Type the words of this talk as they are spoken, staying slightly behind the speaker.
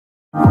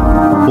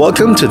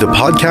Welcome to the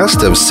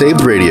podcast of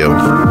Saved Radio.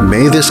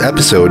 May this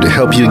episode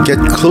help you get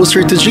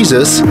closer to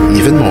Jesus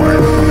even more.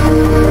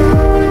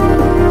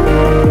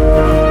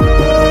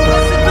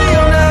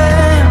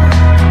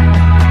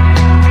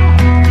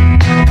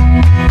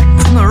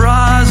 From the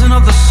rising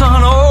of the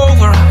sun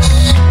over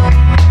us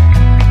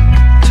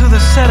to the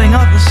setting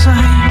of the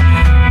same.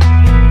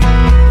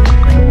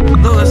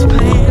 Though there's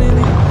pain in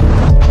it.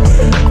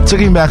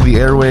 Taking back the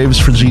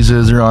airwaves for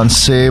Jesus, you're on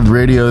Saved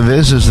Radio.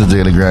 This is the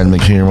Daily Grind,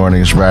 making your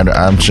mornings brighter.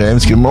 I'm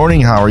James. Good morning.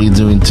 How are you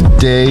doing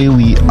today?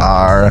 We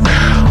are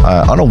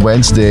on a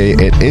Wednesday.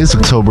 It is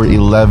October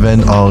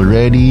 11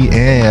 already,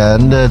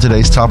 and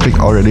today's topic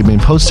already been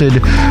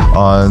posted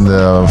on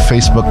the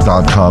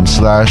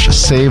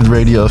facebook.com/Saved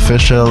Radio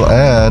Official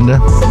and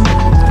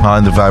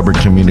on the Viber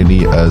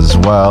community as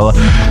well.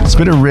 It's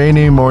been a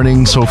rainy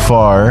morning so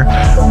far.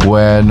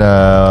 When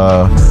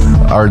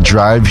our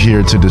drive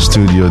here to the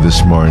studio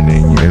this morning,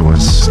 it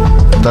was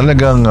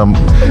talagang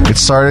it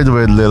started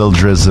with little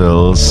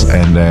drizzles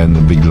and then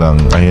biglang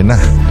ayun na,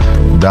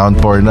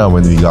 downpour na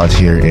when we got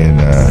here in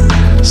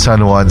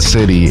San Juan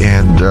City.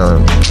 And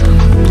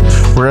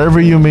wherever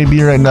you may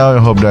be right now, I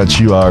hope that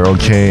you are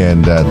okay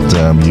and that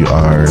you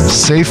are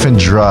safe and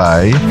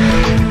dry.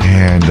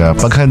 And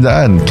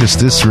paghandaan, because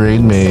this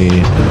rain may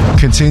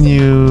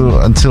continue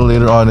until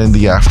later on in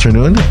the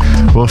afternoon.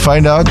 We'll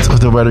find out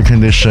the weather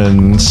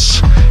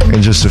conditions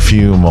in just a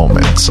few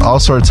moments.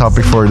 Also, our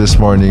topic for this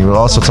morning, we'll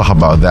also talk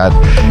about that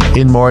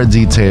in more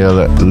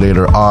detail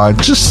later on,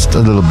 just a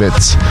little bit.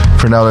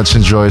 For now, let's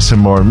enjoy some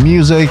more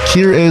music.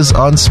 Here is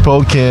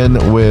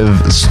Unspoken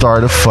with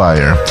Start a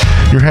Fire.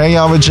 You're hanging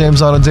out with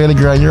James on a Daily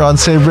Grind. You're on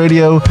Save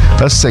Radio.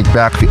 Let's take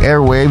back the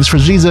airwaves for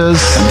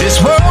Jesus. This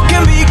world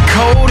can be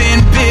cold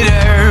and bitter.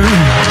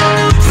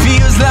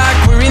 Feels like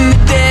we're in the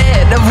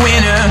dead of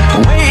winter,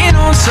 waiting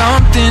on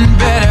something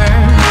better.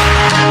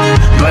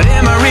 But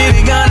am I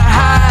really gonna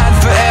hide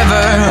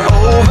forever,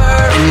 over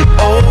and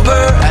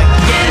over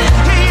again?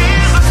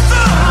 He's the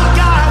Son of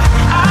God.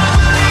 I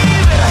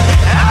believe it.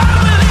 I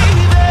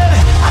believe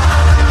it.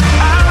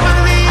 I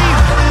believe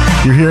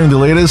it. You're hearing the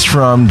latest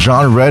from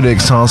John Reddick.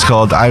 Song's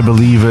called I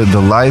Believe It,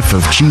 The Life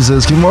of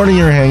Jesus. Good morning,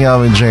 you're hanging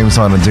out with James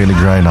on a Daily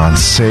Grind on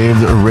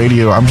Saved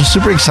Radio. I'm just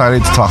super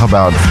excited to talk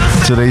about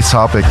today's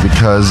topic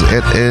because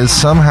it is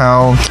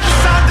somehow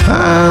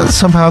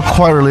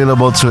quite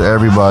relatable to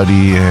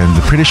everybody,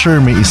 and pretty sure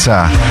may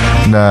isa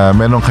na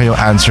meron kayong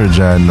answer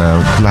dyan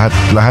na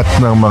lahat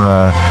ng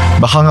mga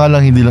baka nga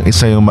lang hindi lang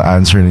isa yung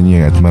ma-answer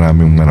ninyo at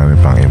marami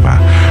pang iba.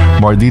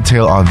 More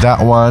detail on that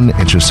one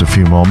in just a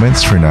few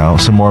moments. For now,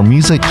 some more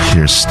music.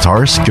 Here's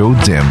Stars Go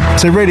Dim.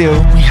 Save Radio.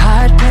 We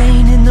hide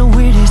pain in the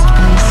weirdest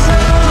places.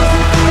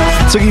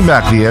 Taking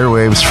back the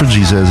airwaves for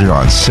Jesus, you're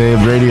on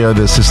Saved Radio.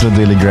 This is the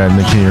Daily Grind,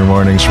 making your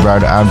mornings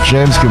brighter. I'm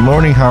James. Good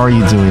morning. How are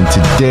you doing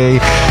today?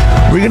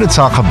 We're going to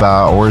talk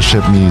about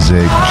worship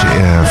music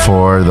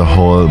for the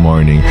whole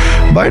morning.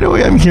 By the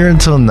way, I'm here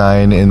until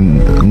 9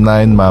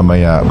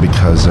 mamaya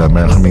because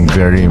meron kaming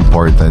very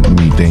important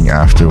meeting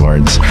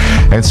afterwards.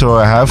 And so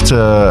I have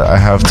to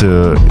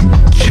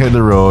hit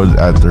the road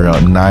at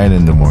around 9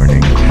 in the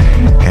morning.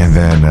 And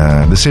then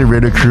the Save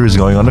Radio crew is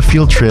going on a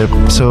field trip.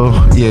 So,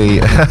 yay.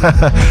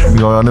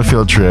 Going on a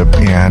field trip.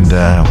 And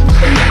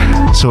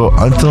so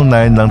until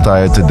 9 lang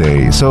tayo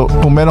today. So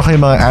kung meron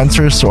kayong mga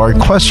answers to our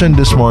question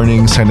this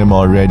morning, send them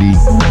already.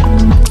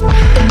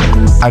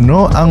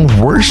 Ano ang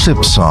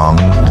worship song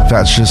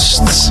that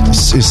just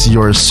is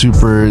your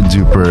super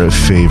duper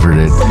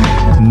favorite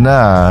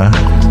na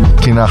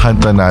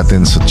kinakanta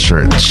natin sa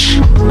church?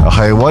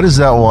 Okay, what is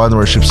that one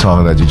worship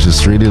song that you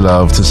just really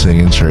love to sing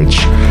in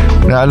church?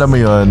 Na alam mo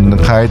yun,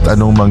 kahit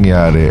anong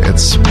mangyari,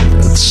 it's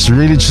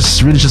really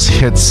just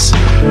hits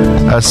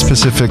a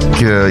specific,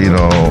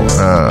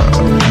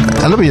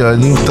 alam mo yun,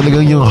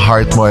 talagang yung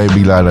heart mo ay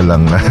bigla na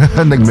lang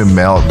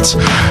nagme-melt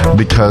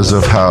because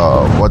of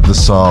what the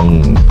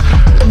song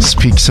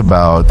speaks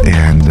about.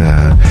 And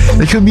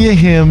it could be a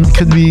hymn, it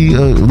could be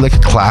like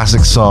a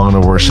classic song, a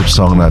worship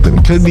song natin.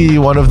 It could be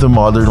one of the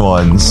modern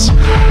ones.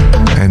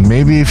 And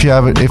maybe if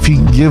you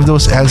give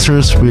those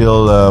answers,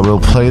 we'll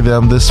play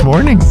them this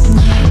morning.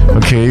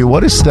 Okay,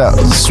 what is that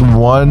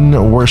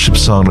one worship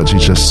song that you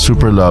just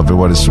super love, and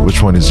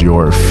which one is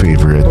your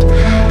favorite?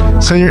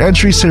 Send your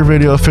entry. Save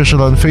Radio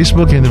Official on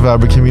Facebook, and the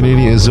Viber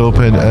community is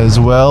open as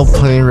well.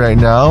 Playing right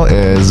now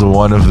is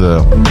one of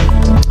the...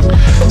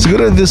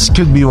 Siguro this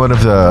could be one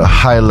of the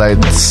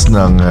highlights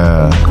ng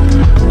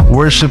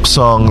worship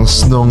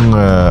songs nung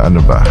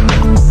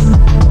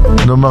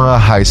nung mga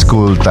high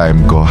school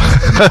time ko.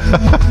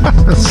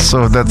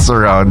 So that's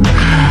around,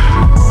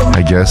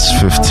 I guess,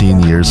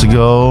 15 years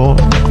ago.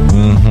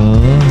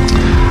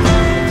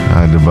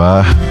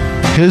 Diba?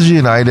 His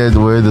United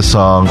with the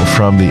song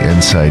From the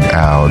Inside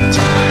Out,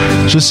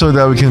 just so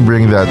that we can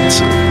bring that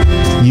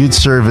youth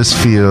service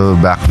feel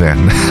back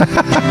then.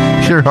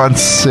 Here on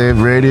Save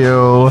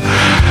Radio.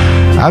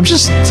 I'm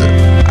just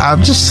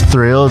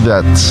thrilled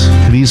that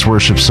these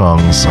worship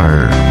songs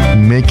are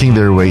making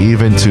their way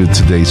even to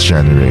today's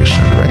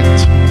generation,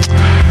 right?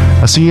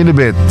 I'll see you in a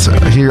bit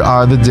here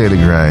on the Daily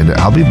Grind.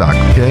 I'll be back,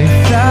 okay?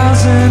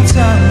 1,000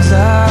 times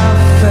I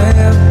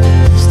failed,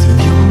 still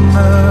your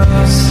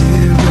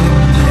mercy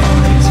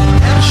remains.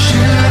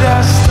 Should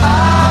I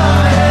stop?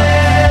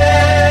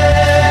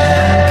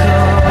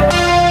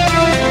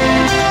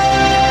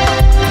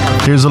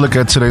 Here's a look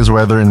at today's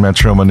weather in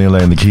Metro Manila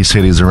and the key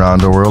cities around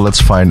the world.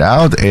 Let's find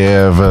out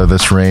if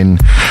this rain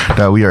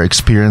that we are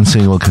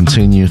experiencing will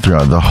continue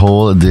throughout the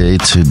whole day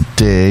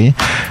today.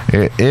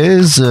 It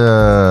is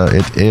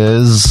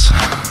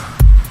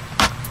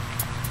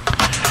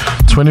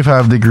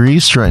 25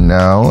 degrees right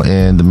now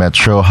in the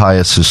metro.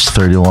 Highest is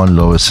 31,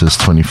 lowest is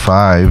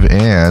 25,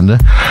 and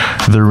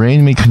the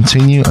rain may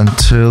continue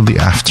until the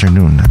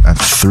afternoon at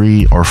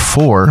 3 or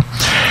 4.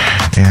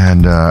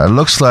 And it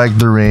looks like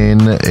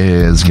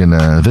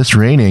this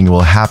raining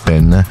will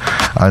happen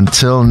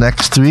until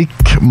next week,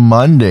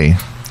 Monday.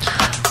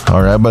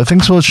 All right, but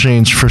things will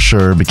change for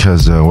sure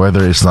because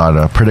weather is not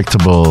a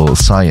predictable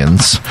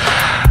science.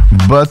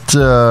 But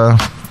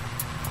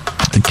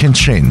it can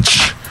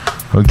change.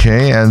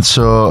 Okay, and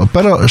so,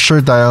 pero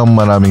sure tayong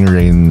maraming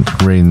rain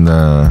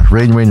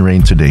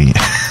today.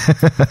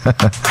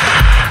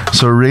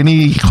 So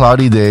rainy,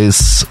 cloudy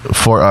days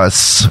for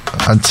us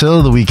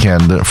until the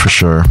weekend for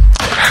sure.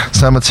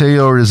 San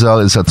Mateo, Rizal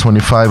is at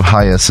 25,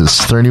 highest is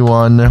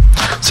 31.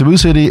 Cebu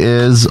City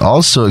is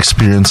also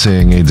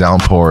experiencing a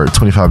downpour,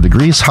 25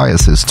 degrees,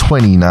 highest is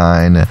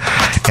 29,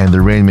 and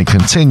the rain may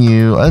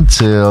continue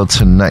until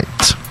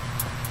tonight.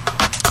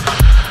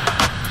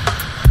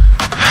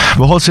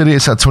 Bohol City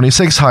is at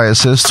 26,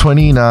 highest is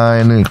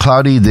 29,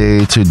 cloudy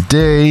day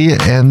today,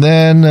 and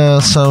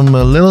then some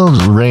little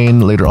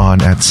rain later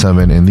on at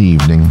 7 in the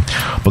evening.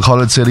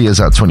 Bacolod City is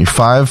at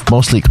 25,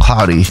 mostly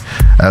cloudy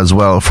as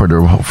well for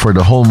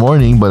the whole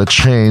morning, but a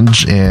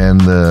change in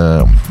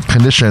the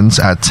conditions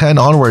at 10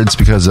 onwards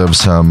because of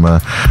some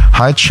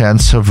high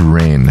chance of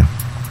rain.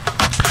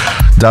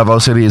 Davao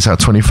City is at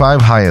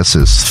 25, highest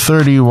is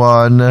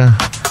 31,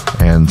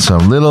 and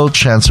some little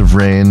chance of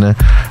rain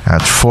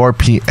at 4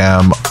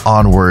 p.m.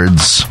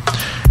 onwards.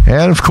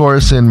 And of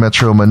course in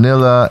Metro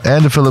Manila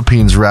and the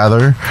Philippines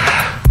rather,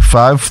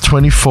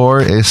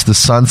 5:24 is the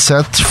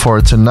sunset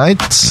for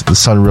tonight. The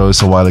sun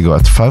rose a while ago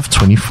at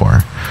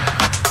 5:24.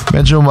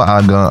 Medyo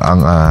maaga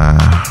ang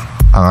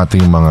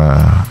ating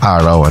mga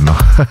araw, ano?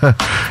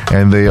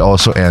 And they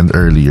also end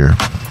earlier.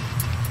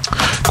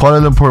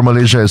 Kuala Lumpur,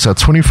 Malaysia is at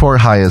 24,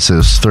 highest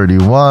is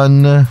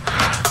 31.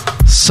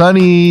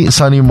 Sunny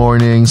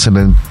mornings and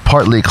then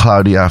partly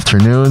cloudy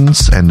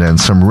afternoons and then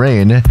some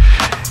rain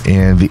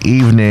in the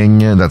evening.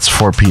 That's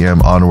 4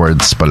 p.m.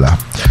 onwards pala.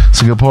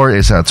 Singapore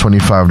is at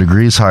 25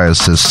 degrees,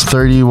 highest is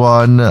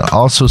 31.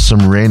 Also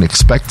some rain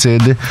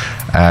expected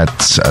at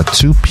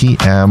 2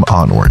 p.m.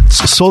 onwards.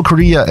 Seoul,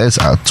 Korea is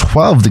at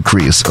 12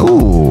 degrees.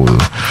 Ooh,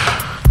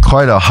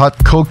 quite a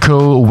hot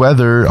cocoa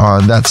weather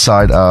on that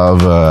side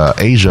of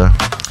Asia.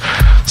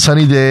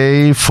 Sunny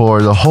day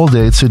for the whole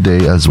day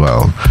today as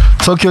well.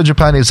 Tokyo,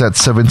 Japan is at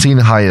 17,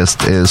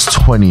 highest is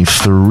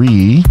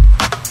 23.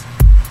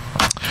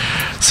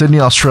 Sydney,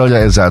 Australia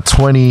is at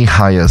 20,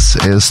 highest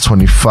is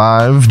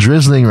 25.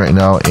 Drizzling right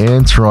now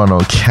in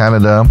Toronto,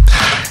 Canada.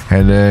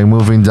 And then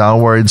moving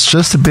downwards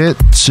just a bit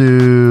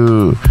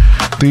to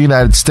the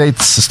United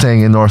States,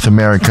 staying in North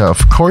America.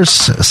 Of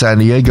course, San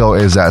Diego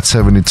is at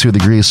 72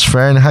 degrees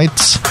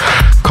Fahrenheit.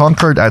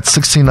 Concord at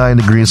 69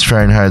 degrees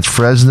Fahrenheit.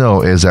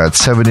 Fresno is at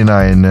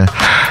 79.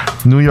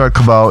 New York,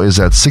 Cubao is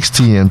at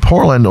 60. And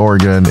Portland,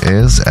 Oregon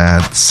is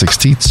at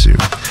 62.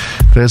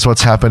 There's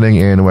what's happening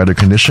in weather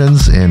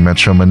conditions in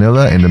Metro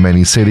Manila and the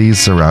many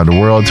cities around the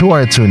world who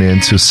are tuned in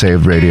to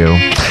Saved Radio.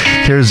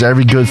 Here's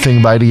Every Good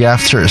Thing by The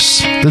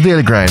Afters, The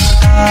Daily Grind.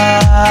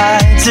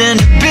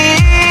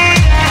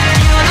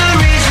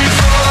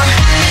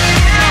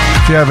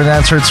 If you have an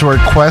answer to our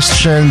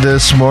question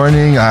this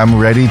morning, I'm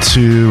ready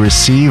to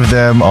receive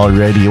them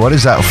already. What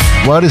is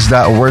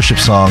that worship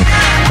song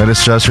that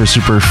is just your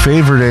super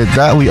favorite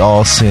that we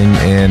all sing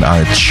in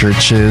our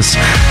churches?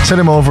 Send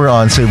them over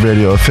on Save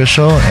Radio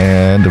Official,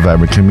 and the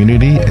Vibrant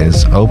community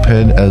is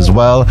open as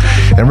well.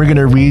 And we're going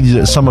to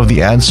read some of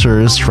the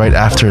answers right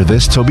after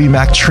this Toby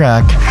Mac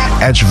track,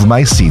 Edge of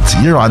My Seat.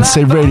 You're on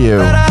Save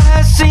Radio.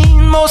 I've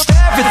seen most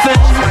everything.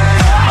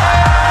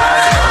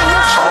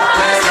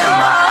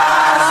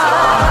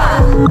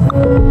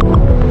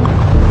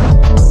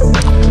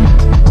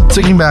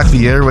 Taking back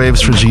the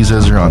airwaves for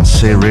Jesus, you're on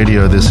Save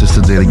Radio. This is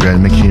the Daily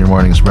Grind, making your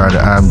mornings brighter.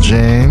 I'm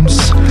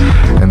James,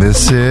 and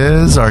this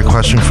is our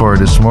question for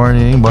this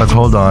morning. But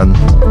hold on.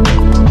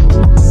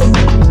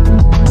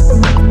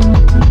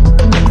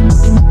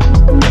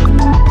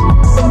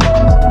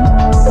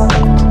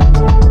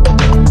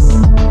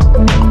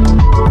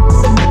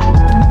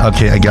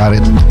 Okay, I got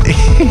it.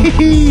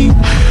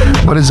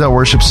 What is that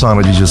worship song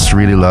that you just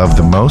really love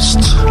the most?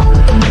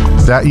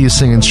 That you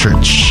sing in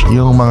church.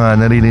 Yung mga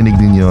naririnig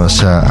ninyo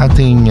sa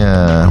ating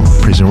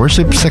praise and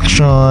worship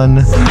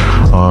section,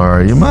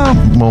 or yung mga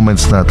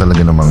moments na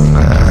talaga namang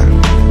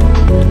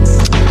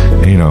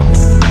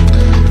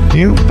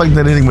yung pag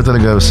narinig mo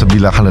talaga sa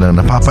bila ka na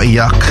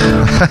napapaiyak.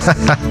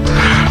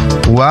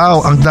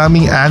 Wow, ang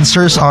daming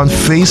answers on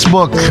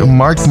Facebook.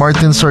 Mark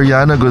Martin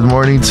Soriano, good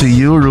morning to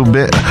you.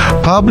 Rube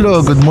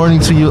Pablo, good morning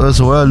to you as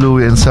well.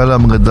 Louie and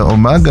Sala, magandang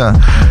umaga.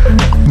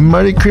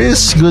 Marie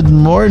Chris, good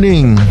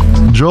morning.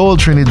 Joel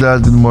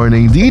Trinidad, good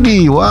morning.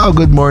 Didi, wow,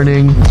 good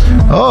morning.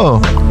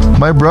 Oh,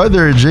 my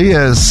brother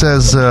JS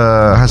says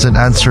has an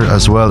answer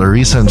as well, a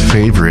recent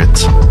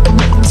favorite.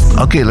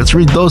 Okay, let's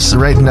read those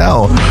right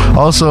now.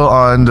 Also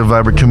on the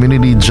Viber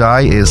community,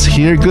 Jai is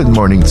here. Good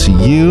morning to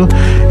you.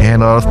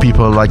 And a lot of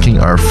people liking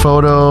our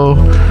photo.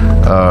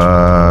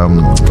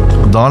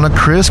 Donna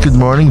Chris, good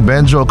morning.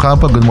 Benjo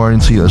Ocampo, good morning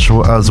to you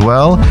as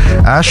well.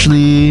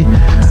 Ashley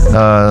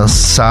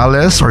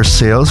Sales or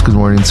Sales, good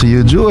morning to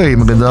you. Joy,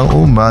 magandang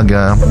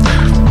umaga.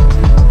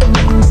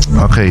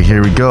 Okay,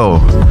 here we go.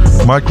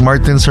 Mark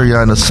Martin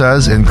Soriano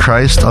says, in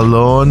Christ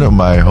alone,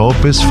 my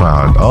hope is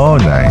found. Oh,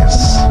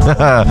 nice.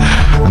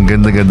 Ang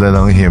ganda-ganda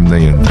ng hymn na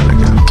yun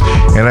talaga.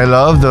 And I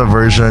love the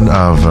version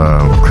of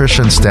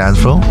Christian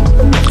Stanfill.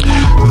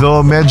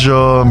 Though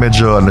medyo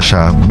ano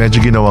siya, medyo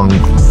ginawang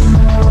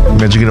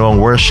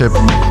worship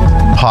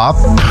pop,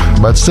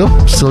 but still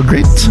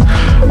great.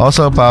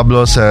 Also,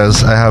 Pablo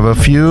says, I have a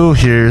few.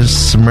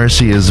 Here's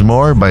Mercy is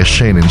More by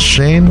Shane and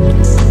Shane.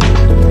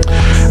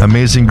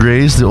 Amazing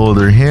Grace, the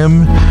older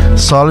hymn.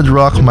 Solid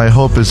Rock, My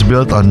Hope is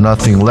Built on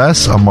Nothing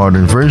Less, a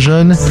modern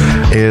version,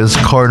 is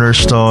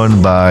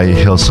Cornerstone by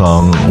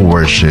Hillsong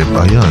Worship.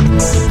 Ayun.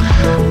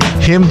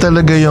 Hymn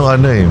talaga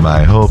yung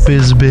My Hope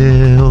is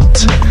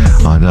Built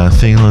on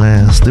Nothing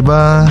Less.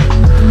 Diba?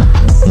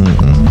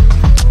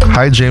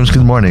 Hi James,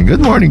 good morning.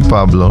 Good morning,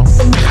 Pablo.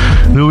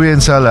 Louie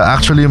and Sala,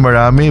 actually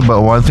marami,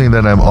 but one thing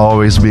that I'm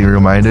always being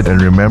reminded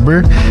and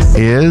remember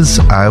is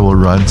I will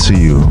run to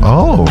you.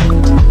 Oh,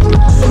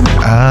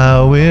 I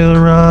will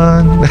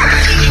run.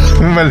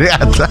 Mali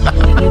ata.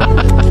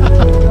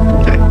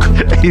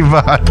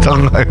 Iba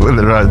atong I will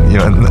run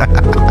yun.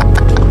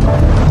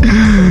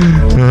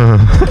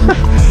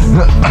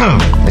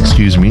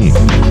 Excuse me.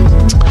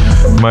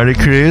 Marie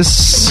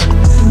Chris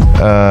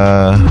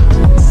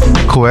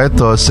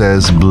Cueto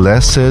says,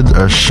 Blessed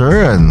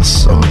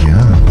Assurance. Oh,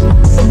 yeah.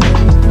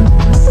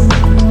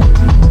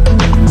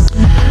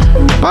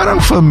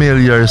 Parang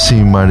familiar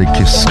si Marie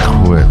Chris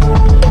Cueto.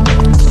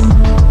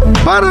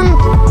 Parang...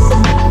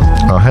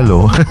 Oh,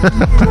 hello.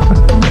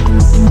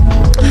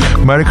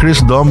 Marie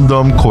Chris Dom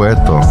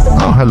Cueto.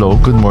 Oh, hello.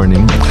 Good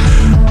morning.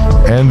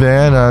 And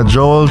then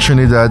Joel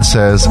Trinidad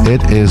says,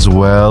 It is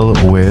well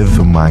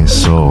with my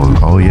soul.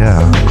 Oh,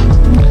 yeah.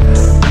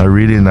 A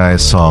really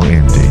nice song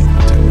indeed.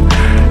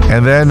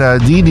 And then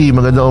Didi,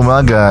 magandang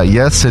umaga.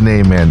 Yes and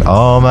amen.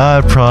 All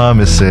my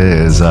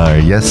promises are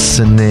yes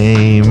and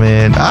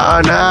amen.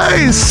 Oh,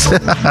 nice.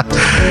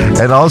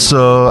 And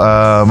also,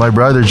 my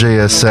brother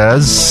JS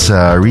says,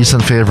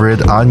 recent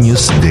favorite,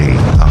 Agnus Dei.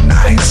 Oh,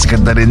 nice.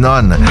 Ganda rin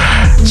nun.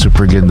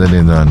 Super ganda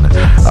rin nun.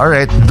 All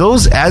right,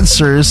 those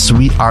answers,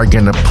 we are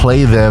gonna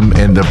play them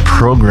in the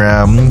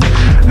program,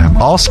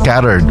 all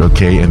scattered,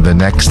 okay, in the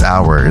next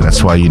hour.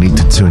 That's why you need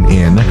to tune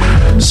in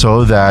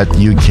so that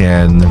you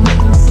can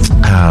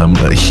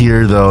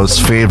hear those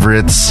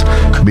favorites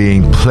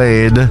being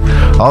played.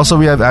 Also,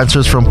 we have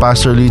answers from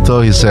Pastor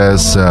Lito. He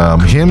says,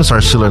 hymns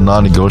are still a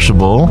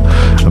non-negotiable.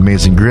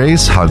 Amazing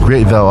Grace, How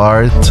Great Thou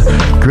Art,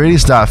 Great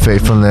is Thy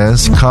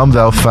Faithfulness, Come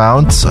Thou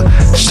Fount,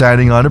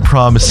 Standing on the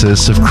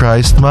Promises of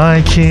Christ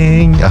my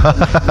King.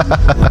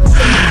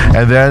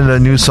 And then the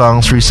new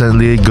songs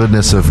recently,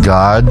 Goodness of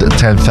God,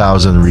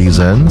 10,000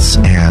 Reasons,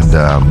 and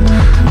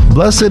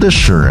Blessed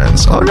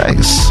Assurance. Oh,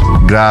 nice.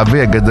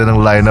 Grabe, ganda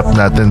ng lineup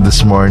natin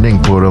this morning.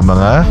 Puro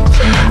mga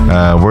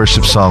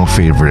worship song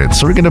favorites.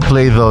 So we're gonna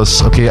play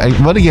those, okay,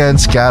 but again,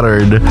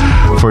 scattered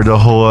for the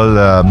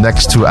whole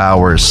next 2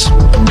 hours.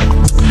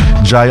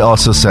 Jai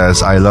also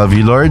says, I love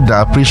you, Lord.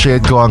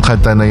 Na-appreciate ko ang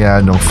kanta na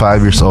yan nung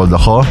 5 years old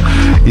ako.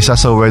 Isa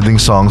sa wedding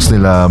songs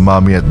nila,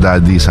 Mommy at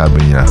Daddy,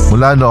 sabi niya.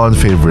 Mula noon,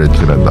 favorite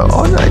ko na daw.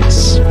 Oh,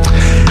 nice.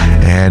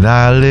 And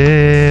I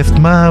lift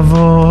my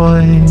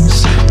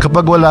voice.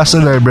 Kapag wala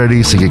sa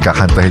library, sige,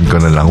 kakantahin ko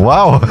na lang.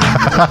 Wow!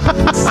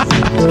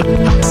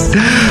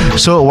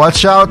 So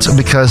watch out,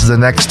 because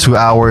the next 2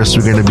 hours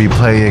we're going to be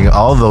playing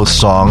all those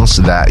songs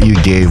that you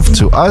gave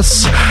to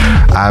us.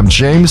 I'm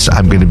James.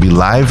 I'm going to be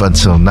live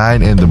until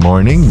 9 in the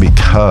morning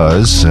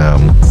because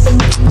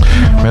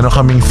meron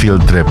kaming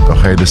field trip.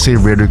 Okay, the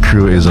Save Radio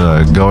crew is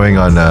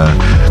going on a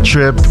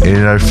trip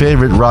in our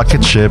favorite rocket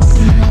ship.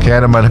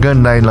 Kaya naman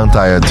hanggang 9 lang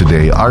tayo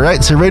today.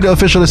 Alright, so Radio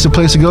Official is the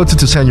place to go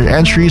to send your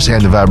entries,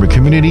 and the Viber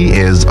community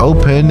is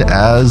open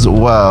as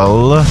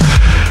well.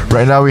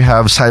 Right now we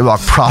have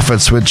Sidewalk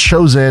Prophets with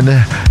Chosen.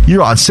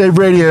 You're on Save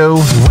Radio.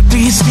 What do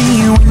you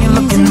see when you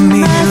look in the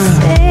mirror?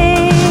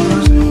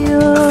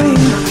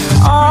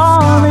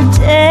 All the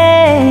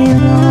day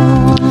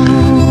long.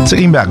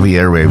 Taking back the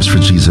airwaves for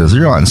Jesus.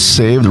 You're on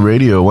Saved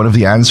Radio. One of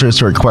the answers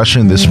to our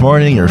question this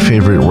morning, your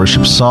favorite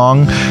worship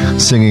song,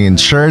 singing in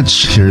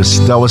church.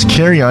 That was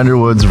Carrie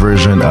Underwood's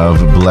version of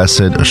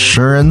Blessed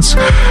Assurance.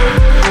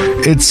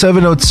 It's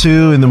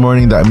 7:02 in the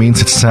morning. That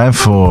means it's time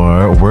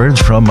for Word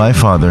from My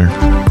Father.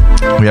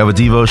 We have a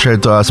Devo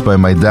shared to us by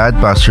my dad,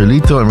 Pastor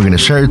Lito, and we're going to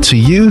share it to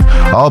you,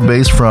 all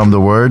based from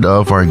the word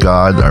of our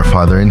God, our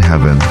Father in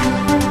heaven.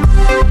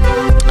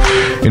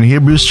 In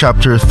Hebrews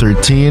chapter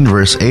 13,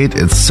 verse 8,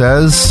 it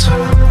says,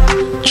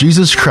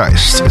 Jesus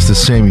Christ is the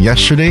same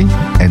yesterday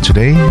and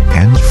today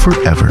and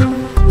forever.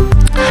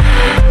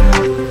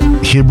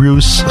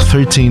 Hebrews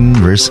 13,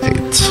 verse 8.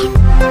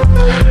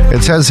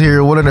 It says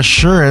here, what an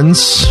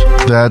assurance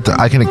that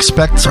I can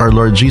expect our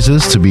Lord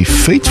Jesus to be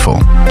faithful.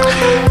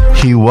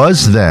 He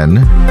was then,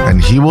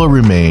 and He will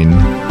remain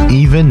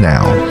even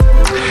now.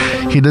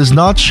 He does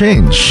not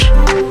change.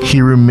 He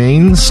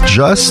remains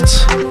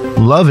just,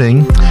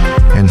 loving,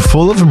 and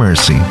full of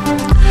mercy.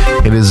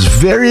 It is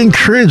very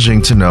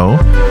encouraging to know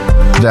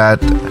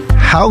that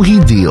how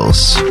He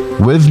deals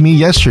with me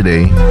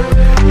yesterday,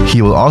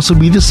 He will also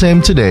be the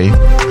same today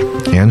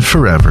and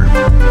forever.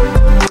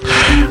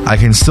 I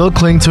can still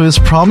cling to His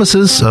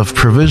promises of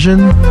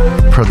provision,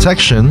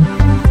 protection,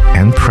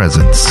 and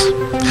presence.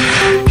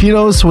 He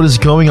knows what is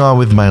going on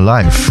with my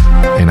life,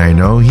 and I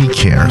know He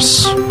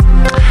cares.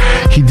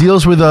 He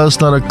deals with us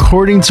not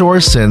according to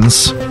our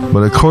sins,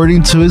 but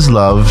according to His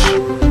love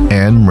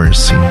and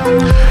mercy.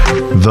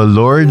 The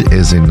Lord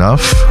is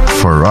enough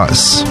for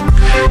us.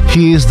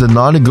 He is the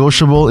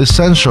non-negotiable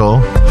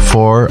essential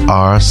for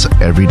us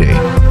every day.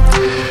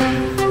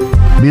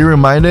 Be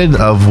reminded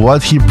of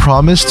what He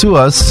promised to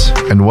us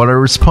and what our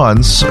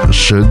response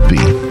should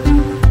be.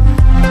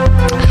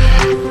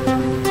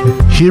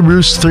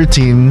 Hebrews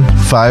 13,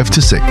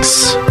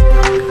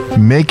 5-6.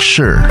 Make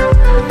sure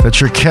that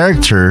your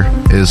character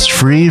is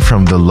free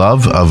from the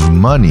love of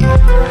money,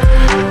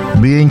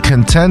 being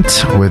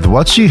content with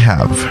what you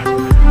have.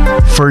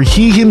 For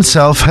He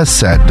Himself has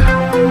said,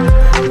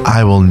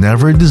 I will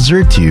never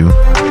desert you,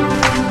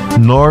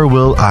 nor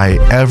will I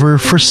ever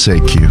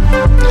forsake you.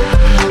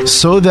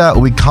 So that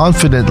we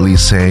confidently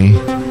say,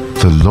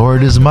 the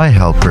Lord is my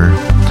helper.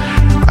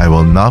 I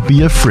will not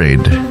be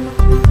afraid.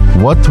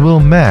 What will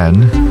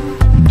man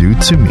do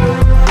to me?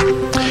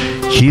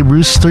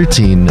 Hebrews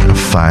 13,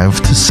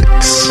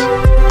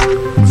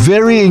 5-6.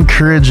 Very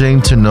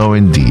encouraging to know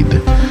indeed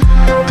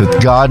that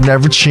God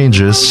never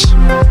changes.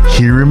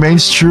 He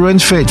remains true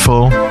and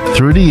faithful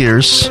through the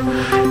years,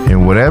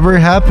 and whatever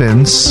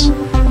happens,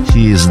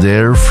 He is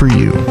there for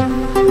you.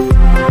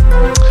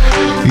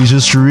 You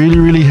just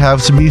really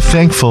have to be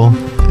thankful,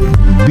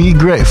 be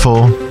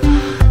grateful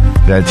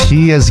that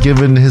He has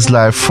given His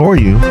life for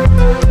you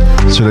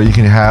so that you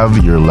can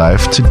have your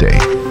life today.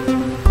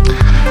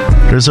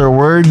 There's our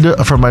word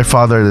from my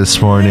father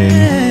this morning.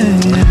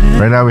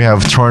 Right now we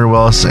have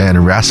Tornwells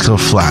and Rascal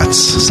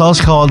Flatts. The song's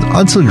called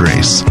Until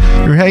Grace.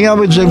 You're hanging out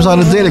with James on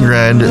the Daily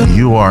Grind.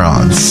 You are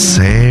on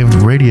Saved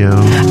Radio.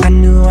 I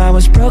knew I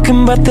was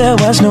broken, but there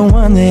was no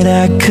one that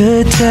I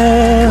could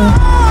tell.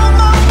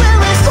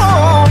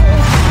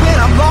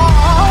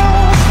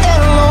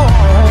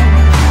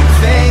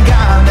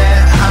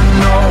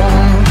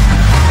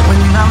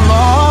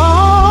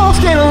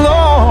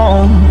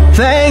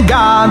 Thank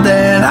God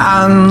that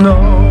I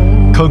know.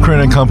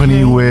 Cochrane and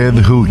Company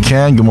with Who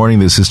Can. Good morning,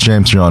 this is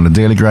James. You're on the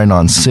Daily Grind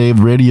on Saved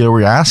Radio.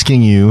 We're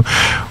asking you,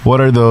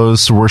 what are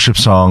those worship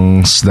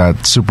songs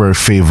that super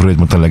favorite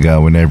mo talaga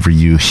whenever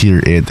you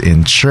hear it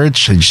in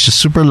church? You just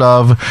super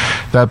love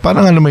that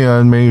parang alam mo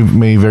yun,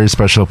 may very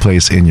special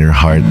place in your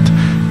heart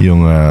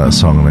yung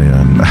song na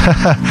yun.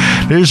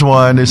 There's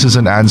one. This is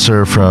an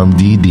answer from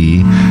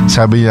DD.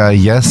 Sabi niya,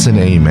 yes and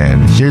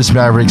amen. Here's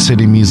Maverick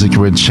City Music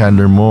with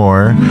Chandler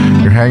Moore.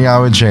 You're hanging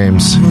out with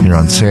James. You're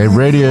on Saved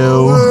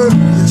Radio.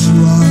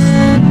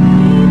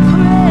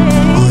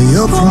 All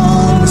your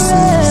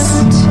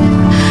promises,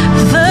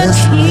 the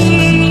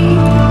King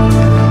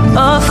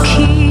of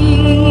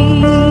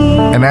Kings.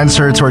 An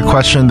answer to our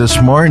question this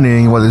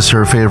morning, what is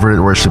your favorite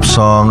worship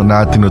song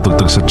na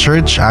tinutugtog sa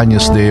church?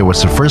 Agnus Dei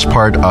was the first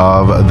part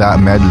of that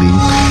medley.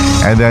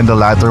 And then the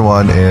latter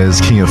one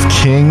is King of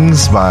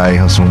Kings by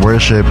Hillsong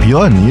Worship.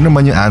 Yun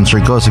naman yung answer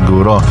ko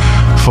siguro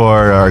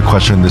for our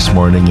question this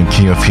morning, yung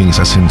King of Kings,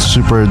 as in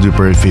super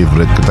duper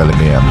favorite ko talaga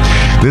yan.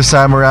 This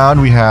time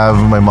around, we have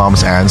my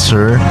mom's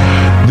answer,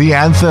 the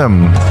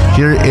anthem.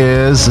 Here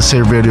is the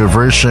Save Radio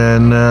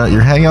version.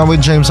 You're hanging out with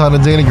James on the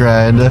Daily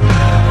Grind.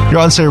 You're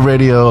on Save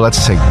Radio.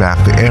 Let's take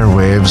back the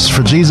airwaves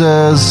for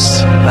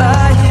Jesus.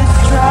 By His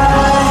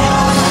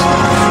stripes,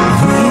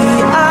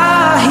 we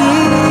are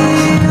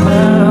healed.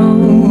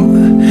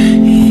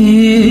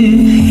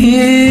 He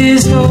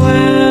is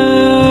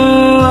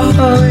well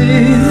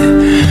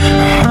with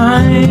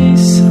my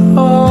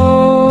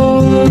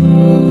soul.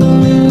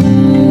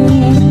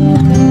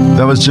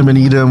 That was Jim and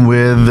Edom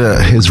with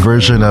his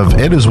version of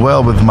It Is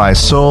Well With My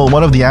Soul.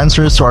 One of the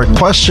answers to our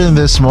question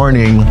this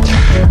morning,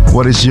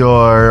 what is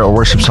your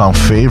worship song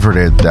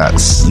favorite that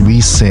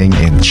we sing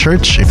in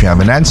church? If you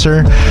have an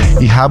answer,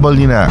 ihabol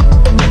nyo na.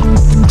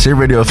 Save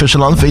Radio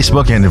Official on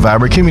Facebook, and the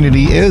Viber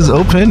community is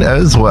open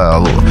as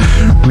well.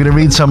 We're going to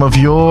read some of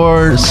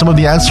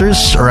the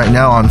answers right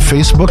now on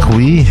Facebook.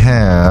 We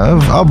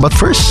have, but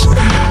first,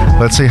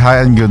 let's say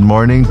hi and good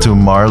morning to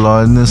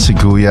Marlon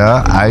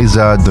Siguya,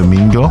 Aiza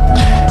Domingo,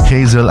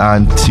 Hazel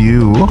Ann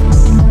Tew.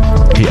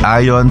 Kay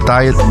Ayon,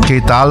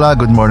 kay Tala,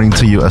 good morning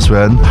to you as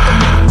well.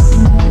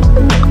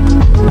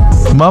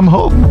 Ma'am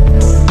Hope.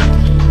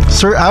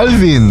 Sir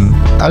Alvin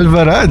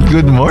Alvarad,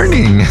 good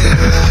morning.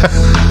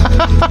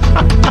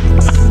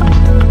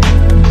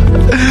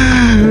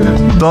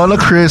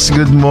 Donna Chris,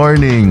 good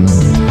morning.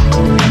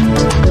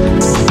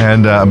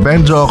 And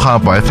Benjo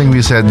Ocampo, I think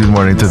we said good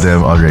morning to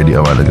them already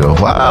a while ago.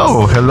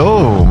 Wow,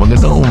 hello,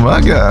 magandang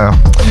umaga.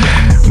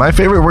 My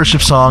favorite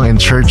worship song in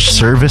church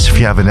service, if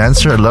you have an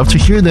answer, I'd love to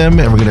hear them,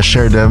 and we're going to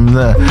share them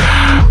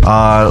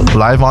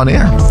live on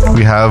air.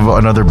 We have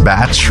another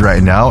batch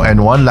right now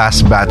and one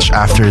last batch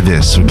after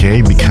this,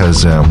 okay?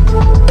 Because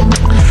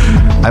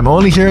I'm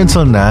only here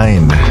until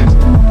 9.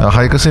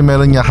 Okay, kasi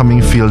meron nga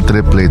kaming field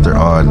trip later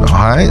on.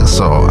 Okay,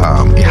 so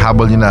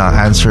ihabol nyo na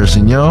answers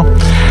niyo.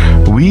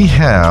 We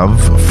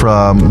have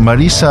from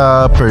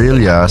Marisa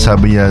Perilla,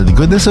 sabi niya, The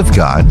Goodness of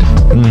God.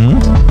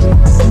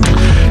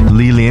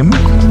 Lilim,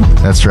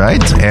 that's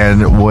right.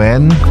 And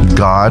When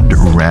God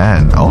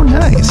Ran. Oh,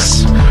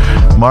 nice.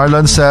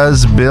 Marlon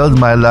says, Build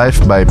My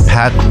Life by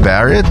Pat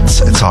Barrett.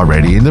 It's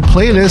already in the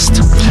playlist.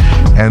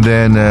 And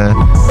then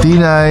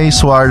Tinay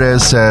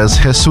Suarez says,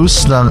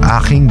 Jesus ng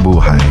aking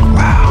buhay.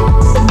 Wow.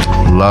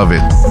 Love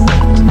it.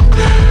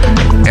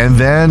 And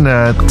then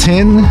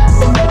Tin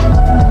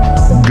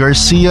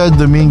Garcia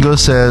Domingo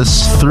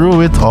says,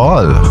 Through It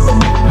All.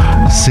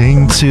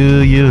 Sing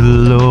to you,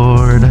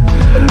 Lord,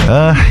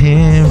 a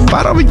hymn.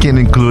 Parang we can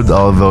include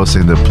all those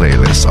in the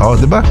playlist. Oh,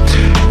 diba?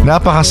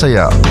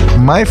 Napakasaya.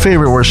 My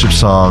favorite worship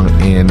song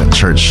in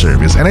church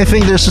service. And I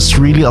think there's just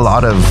really a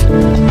lot of,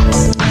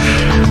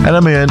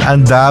 alam mo yun,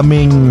 ang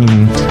daming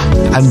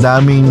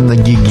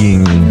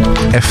nagiging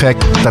effect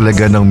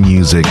talaga ng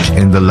music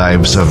in the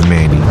lives of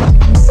many.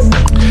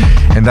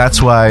 And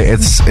that's why it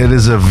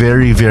is a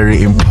very,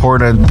 very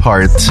important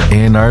part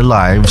in our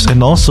lives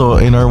and also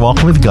in our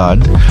walk with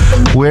God,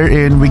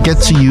 wherein we get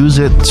to use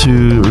it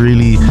to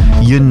really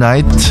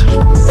unite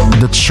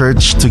the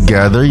church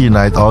together,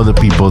 unite all the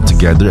people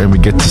together, and we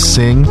get to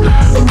sing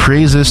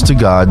praises to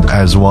God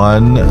as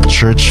one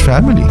church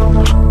family.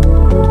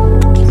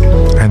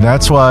 And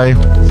that's why,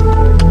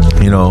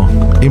 you know,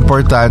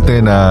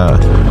 importante na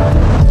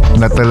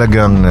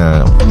talagang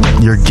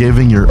you're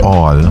giving your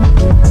all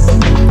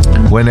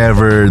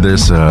whenever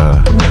there's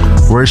a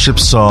worship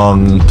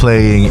song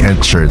playing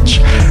at church.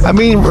 I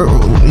mean,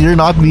 you're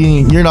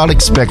not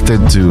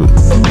expected to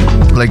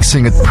like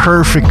sing it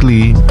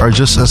perfectly or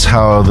just as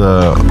how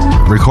the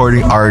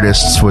recording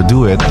artists would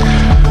do it.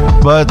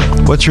 But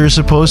what you're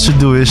supposed to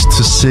do is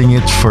to sing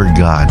it for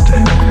God.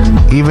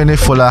 Even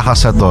if wala ka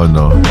sa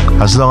tono,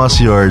 as long as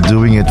you're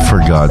doing it for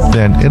God,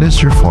 then it is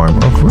your form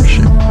of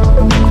worship.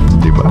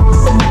 Diba?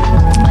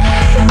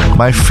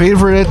 My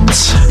favorite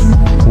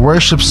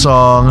worship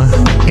song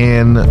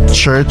in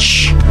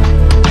church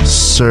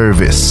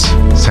service.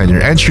 Send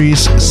your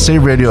entries.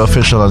 Save Radio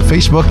Official on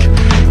Facebook.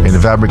 And the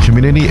Viber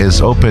community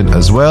is open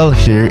as well.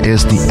 Here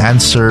is the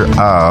answer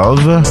of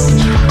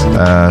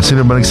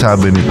sino ba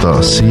nagsabi nito?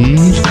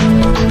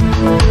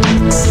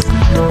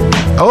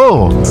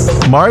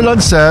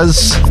 Marlon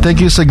says, thank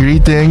you sa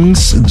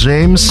greetings.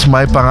 James,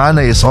 my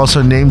panganay is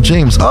also named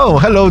James. Oh,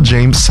 hello,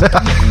 James.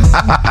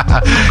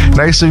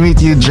 Nice to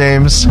meet you,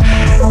 James.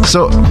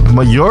 So,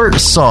 your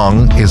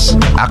song is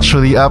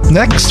actually up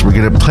next. We're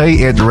going to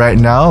play it right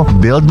now.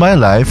 Build My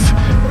Life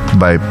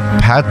by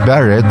Pat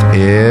Barrett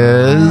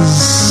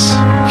is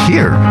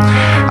here.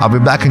 I'll be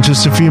back in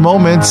just a few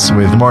moments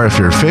with more of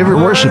your favorite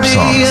worship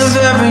songs. Of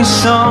every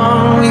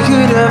song we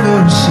could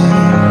ever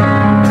sing.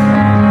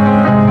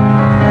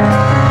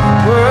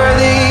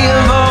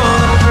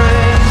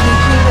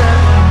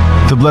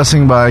 The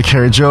Blessing by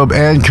Carrie Job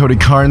and Cody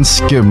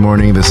Carnes. Good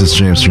morning. This is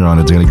James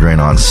Serrano doing a grain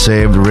on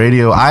Saved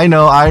Radio. I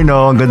know.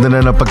 Ang ganda na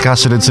ng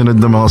pagkasunod-sunod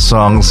ng mga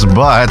songs,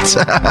 but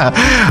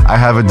I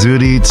have a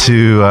duty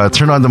to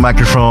turn on the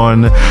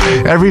microphone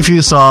every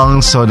few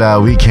songs so that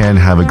we can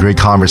have a great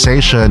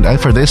conversation. And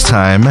for this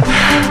time,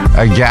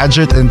 a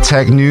gadget and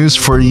tech news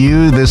for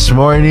you this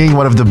morning.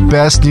 One of the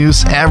best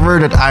news ever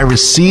that I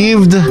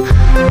received.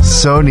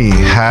 Sony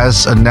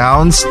has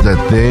announced that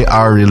they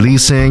are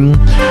releasing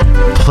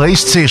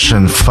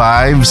PlayStation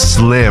 5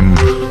 Slim.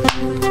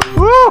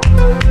 Woo!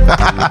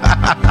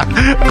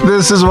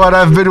 This is what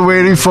I've been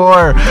waiting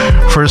for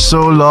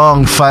so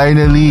long.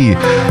 Finally,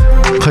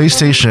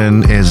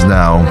 PlayStation is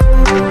now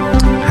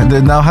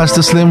has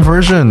the slim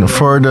version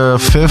for the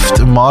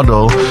 5th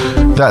model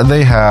that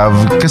they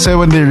have. Kasi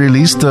when they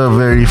released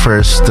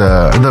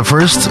the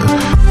first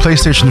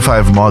PlayStation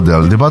 5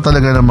 model, di ba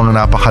talaga namang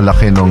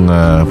napakalaki nung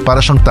para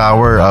siyang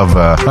tower of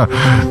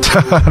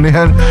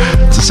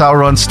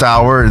Sauron's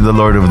tower in The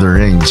Lord of the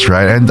Rings,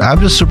 right? And I'm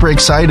just super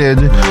excited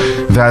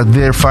that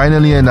they have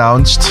finally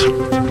announced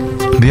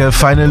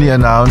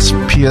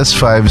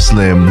PS5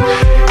 Slim,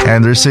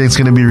 and they're saying it's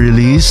going to be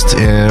released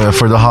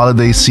for the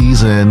holiday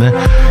season.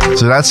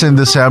 So that's in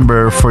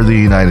December for the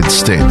United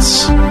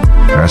States.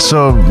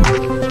 So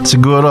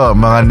siguro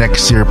mga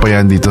next year pa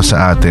yan dito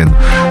sa atin.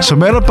 So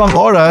meron pang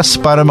oras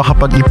para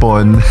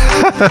makapag-ipon.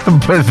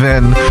 But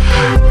then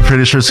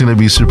pretty sure it's gonna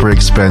be super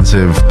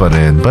expensive, but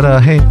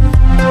hey,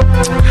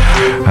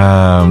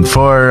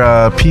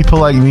 for people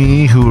like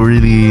me who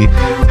really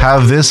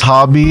have this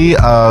hobby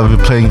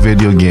of playing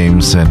video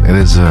games, and it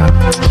is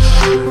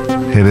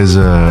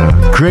a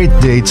great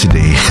day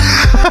today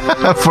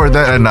for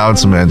that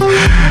announcement.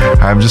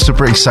 I'm just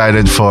super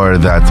excited for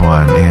that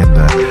one, and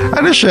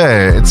ano siya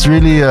eh, it's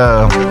really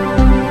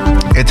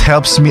it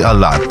helps me a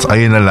lot.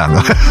 Ayun na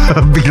lang.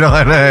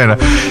 Biglang ano,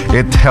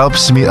 it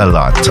helps me a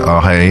lot,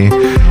 okay?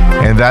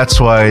 And that's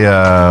why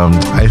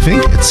I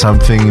think it's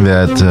something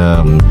that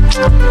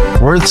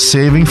worth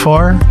saving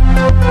for,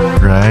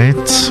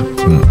 right?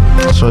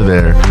 So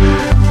there.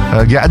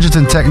 Gadget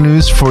and tech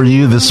news for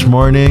you this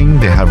morning.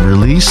 They have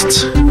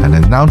released an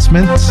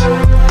announcement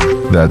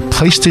that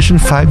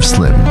PlayStation 5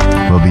 Slim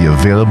will be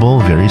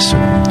available very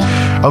soon.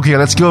 Okay,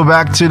 let's go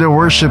back to the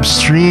worship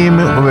stream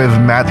with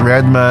Matt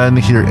Redman.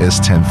 Here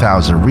is 10,000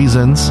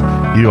 Reasons.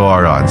 You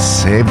are on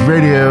Saved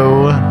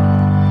Radio.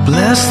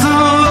 Bless the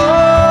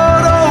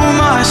Lord, oh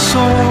my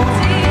soul.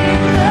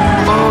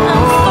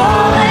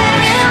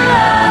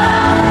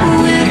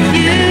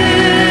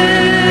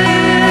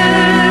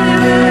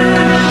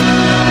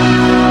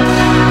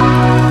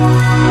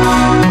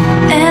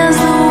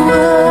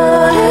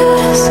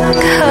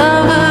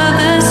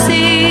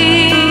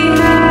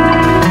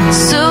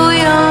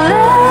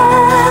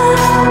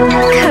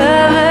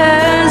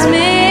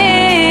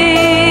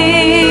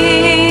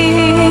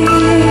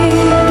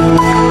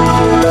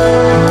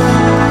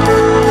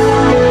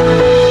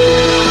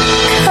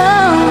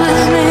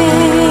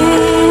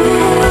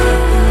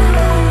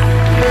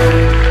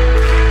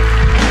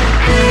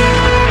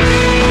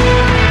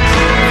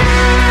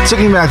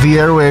 Taking back the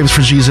airwaves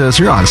for Jesus,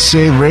 you're on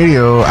Save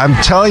Radio. I'm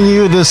telling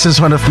you, this is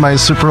one of my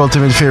super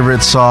ultimate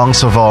favorite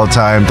songs of all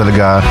time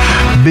talaga.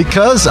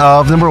 Because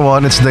of, number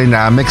one, its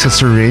dynamics,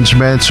 its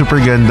arrangement.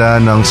 Super ganda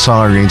ng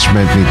song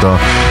arrangement nito.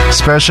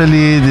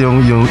 Especially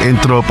yung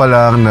intro pa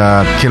lang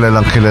na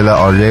kilalang kilala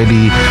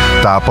already.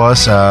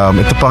 Tapos,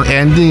 ito pang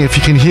ending, if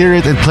you can hear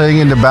it and playing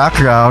in the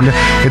background,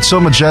 it's so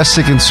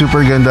majestic and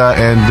super ganda.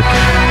 And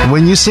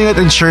when you sing it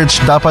in church,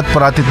 dapat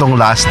parati tong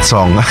last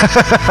song.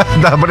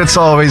 Dapat it's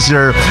always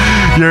your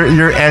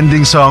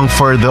ending song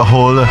for the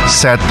whole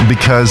set,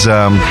 because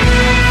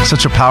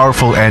such a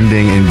powerful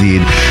ending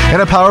indeed,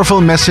 and a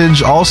powerful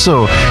message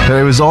also, that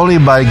it was only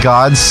by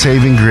God's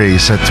saving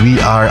grace that we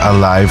are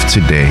alive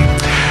today.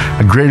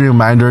 A great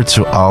reminder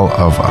to all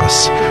of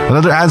us.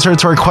 Another answer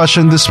to our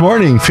question this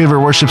morning: favorite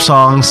worship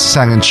songs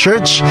sang in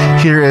church.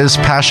 Here is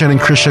Passion and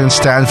Christian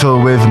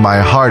Stanfield with My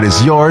Heart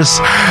Is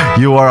Yours.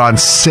 You are on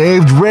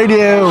Saved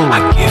Radio. I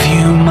give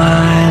you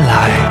my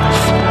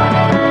life,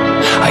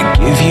 I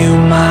give you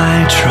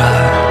my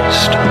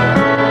trust,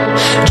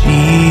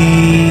 Jesus.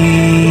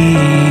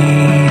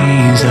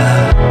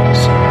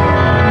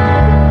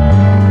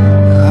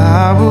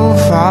 I will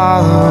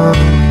follow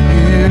you.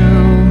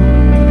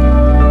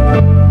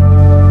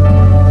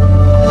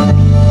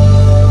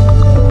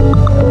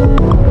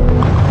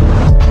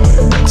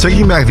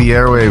 Taking back the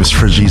airwaves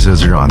for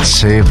Jesus, you're on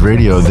Saved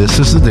Radio. This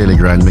is the Daily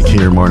Grind,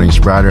 McKeer Mornings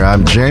Brother.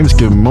 I'm James.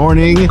 Good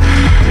morning.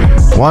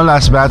 One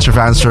last batch of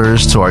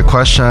answers to our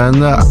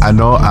question.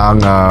 Ano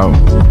ang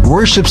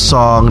worship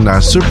song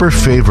na super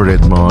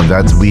favorite mo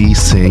that we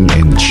sing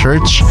in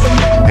church?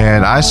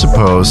 And I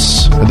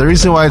suppose the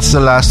reason why it's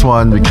the last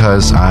one,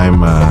 because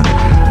I'm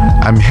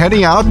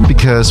heading out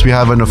because we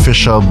have an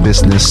official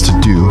business to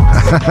do.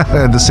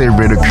 The Save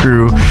Radio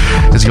crew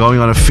is going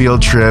on a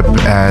field trip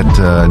at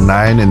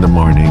 9 in the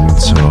morning.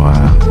 So,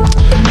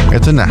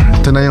 ito na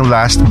yung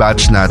last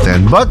batch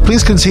natin. But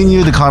please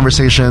continue the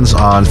conversations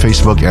on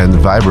Facebook and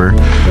Viber.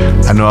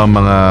 Ano ang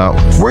mga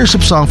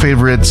worship song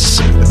favorites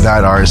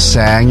that are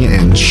sang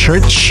in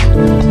church?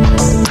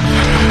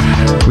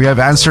 We have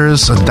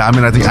answers. Ang dami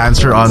nating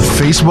answer on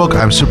Facebook.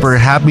 I'm super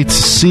happy to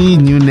see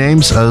new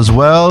names as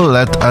well.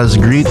 Let us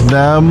greet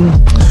them.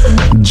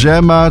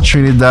 Gemma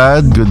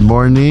Trinidad, good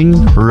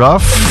morning.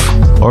 Ruff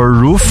or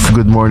Roof,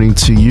 good morning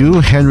to you.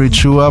 Henry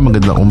Chua,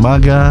 magandang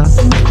umaga.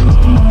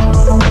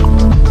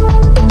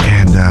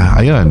 And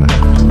ayun.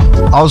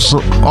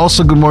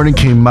 Also good morning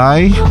kay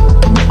Mai.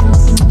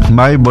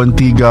 Mai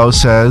Bontigao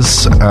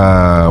says,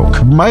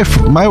 my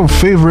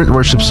favorite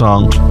worship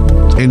song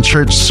in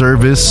church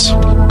service: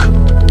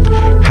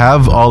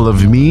 Have All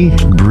of Me,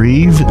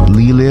 Breathe,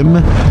 Lilim,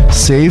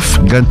 Safe,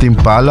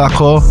 Gantimpala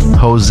Ko,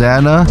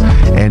 Hosanna,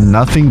 and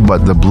Nothing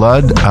But the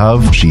Blood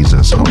of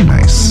Jesus. Oh,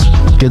 nice.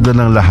 Ganda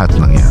ng lahat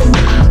ng yan.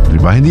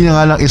 Diba? Hindi na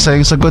nga lang isa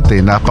yung sagot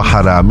eh.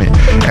 Napakarami.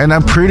 And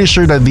I'm pretty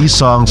sure that these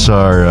songs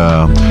are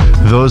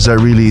those that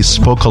really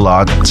spoke a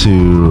lot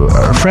to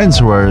our friends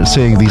who are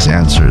saying these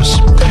answers.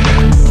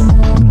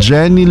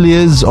 Jenny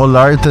Liz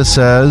Olarte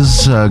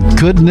says,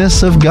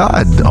 Goodness of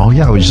God. Oh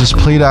yeah, we just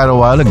played that a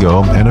while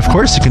ago. And of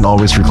course, you can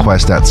always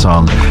request that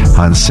song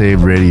on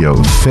Save Radio.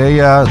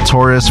 Thea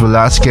Torres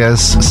Velasquez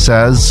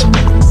says,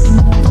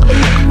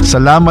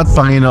 Salamat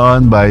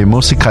Panginoon by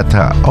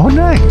Musikata. Oh,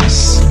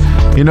 nice.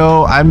 You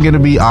know, I'm going to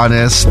be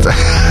honest.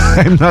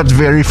 I'm not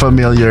very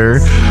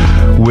familiar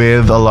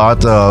with a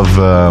lot of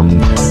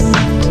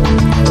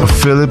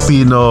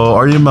Filipino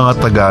or yung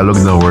mga Tagalog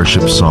na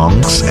worship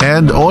songs.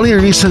 And only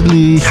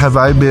recently have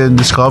I been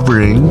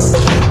discovering,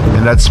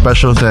 and that's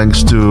special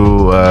thanks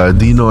to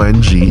Dino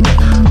and G,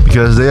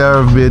 because they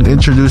have been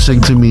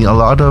introducing to me a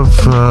lot of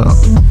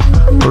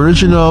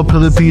original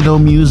Filipino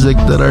music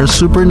that are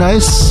super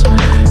nice,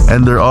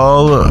 and they're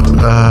all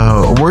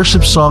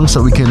worship songs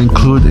that we can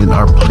include in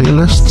our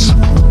playlists.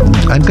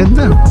 Ang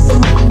ganda.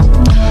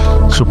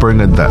 Super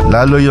ganda.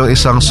 Lalo yung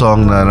isang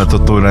song na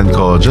natutunan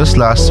ko just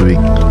last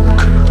week.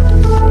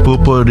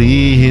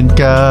 Pupurihin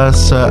ka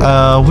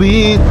sa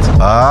awit.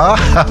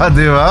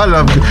 Di ba?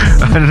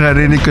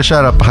 Narinig ko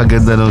siya.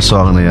 Napakaganda ng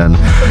song na yan.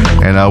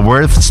 And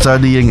worth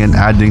studying and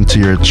adding to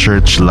your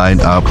church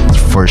lineup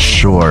for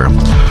sure.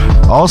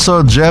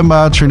 Also,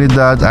 Gemma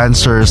Trinidad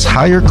answers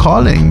Higher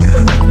Calling.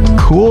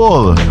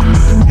 Cool.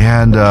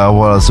 And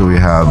what else do we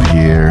have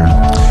here?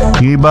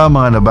 Yung iba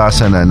mga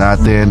nabasa na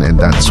natin, and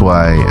that's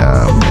why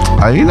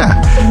ayun na.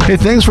 Hey,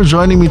 thanks for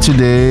joining me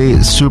today.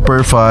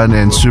 Super fun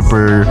and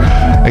super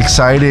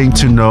exciting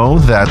to know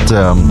that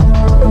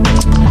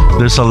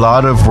there's a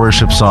lot of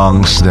worship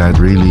songs that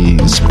really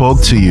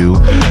spoke to you.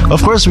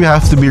 Of course, we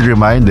have to be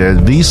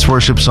reminded these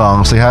worship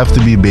songs, they have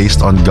to be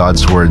based on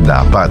God's word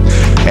dapat.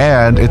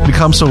 And it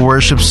becomes a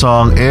worship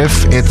song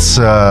if it's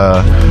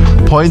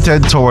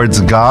pointed towards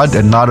God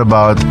and not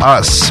about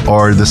us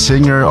or the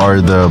singer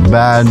or the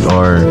band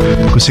or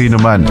kung sino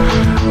man.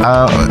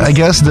 I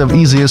guess the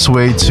easiest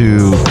way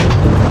to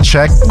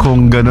check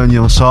kung ganun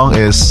yung song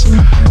is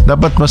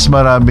dapat mas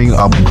maraming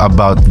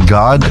about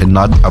God and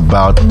not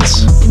about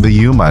the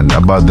human,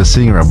 about the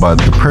singer, about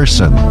the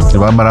person.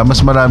 Diba?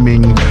 Mas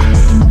maraming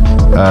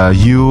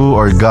you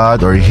or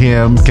God or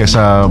him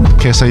kesa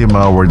yung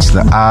mga words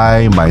na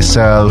I,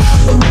 myself.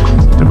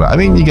 Diba? I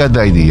mean, you got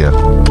the idea.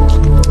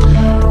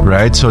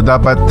 Right? So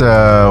dapat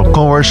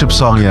kung worship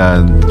song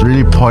yan,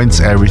 really points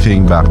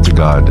everything back to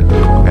God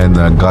and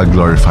God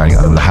glorifying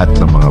ang lahat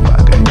ng mga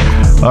bagay.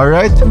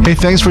 Alright, hey,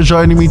 thanks for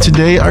joining me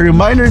today. A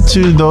reminder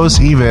to those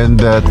even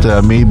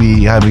that may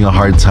be having a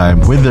hard time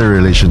with their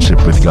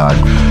relationship with God.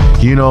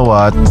 You know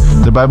what?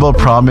 The Bible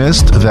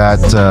promised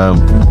that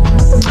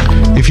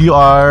if you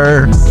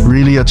are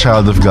really a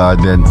child of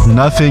God, then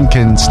nothing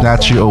can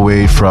snatch you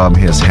away from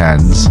His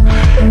hands.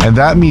 And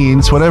that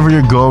means whatever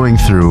you're going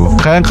through,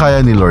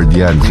 kayang-kaya ni Lord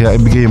yan. Kaya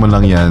ibigay mo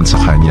lang yan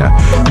sa Kanya.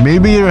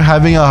 Maybe you're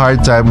having a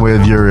hard time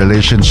with your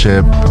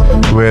relationship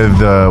with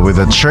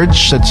a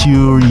church that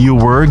you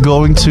were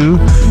going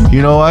to.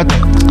 You know what?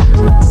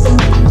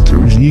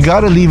 You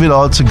gotta leave it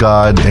all to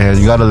God, and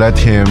you gotta let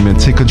Him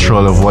take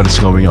control of what is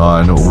going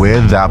on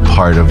with that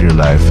part of your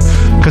life.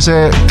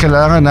 Kasi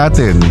kailangan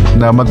natin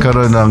na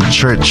magkaroon ng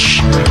church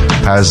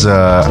as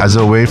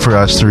a way for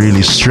us to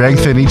really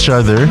strengthen each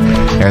other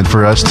and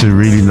for us to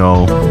really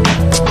know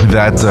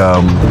that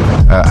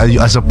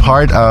as a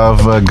part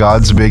of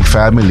God's big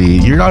family,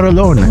 you're not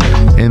alone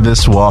in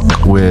this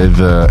walk with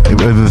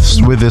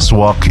this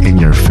walk in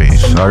your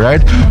faith. All right?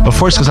 Of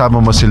course,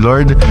 kasama mo si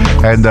Lord,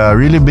 and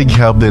really big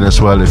help then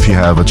as well if you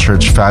have a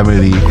church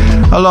family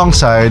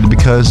alongside,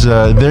 because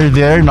they're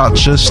there not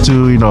just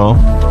to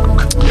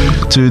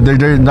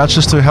they're not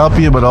just to help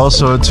you, but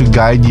also to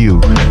guide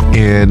you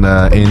in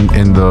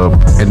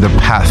the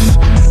path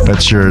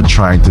that you're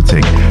trying to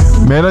take.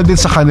 Meron din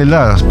sa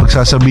kanila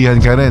pagsasabihan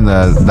ka rin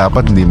na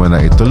dapat hindi mo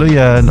na ituloy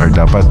yan, or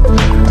dapat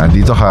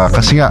andito ka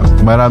kasi nga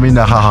marami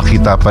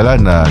nakakakita pala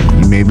na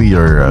maybe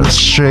you're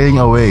straying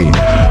away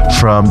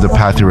from the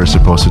path you were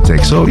supposed to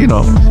take. So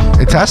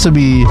it has to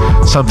be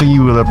something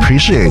you will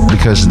appreciate,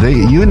 because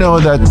you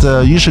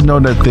should know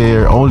that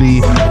their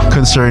only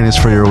concern is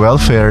for your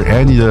welfare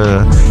and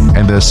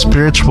the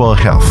spiritual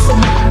health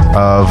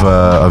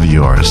of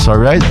yours. All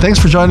right, thanks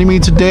for joining me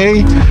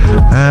today.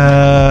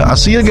 I'll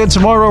see you again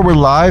tomorrow. We're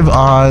live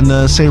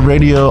on Save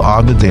Radio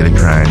on the Daily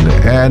Grind,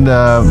 and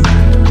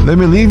let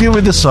me leave you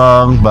with a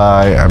song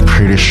by, I'm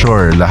pretty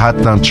sure,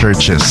 lahat ng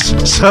churches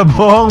sa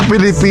buong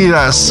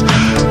Pilipinas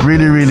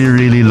really, really,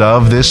 really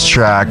love this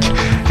track.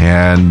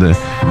 And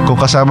kung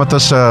kasama to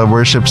sa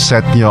worship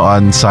set nyo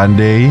on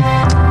Sunday,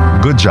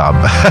 good job.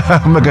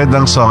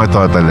 Magandang song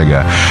ito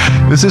talaga.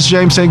 This is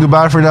James saying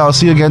goodbye for now. I'll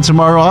see you again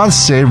tomorrow on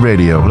Save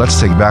Radio. Let's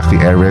take back the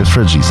airwaves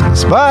for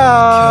Jesus.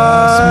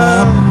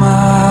 Bye!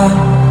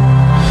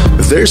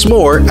 There's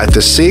more at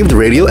the Saved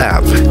Radio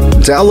app.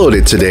 Download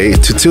it today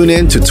to tune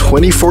in to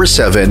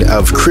 24/7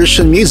 of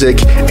Christian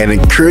music and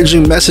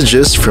encouraging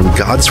messages from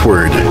God's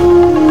Word.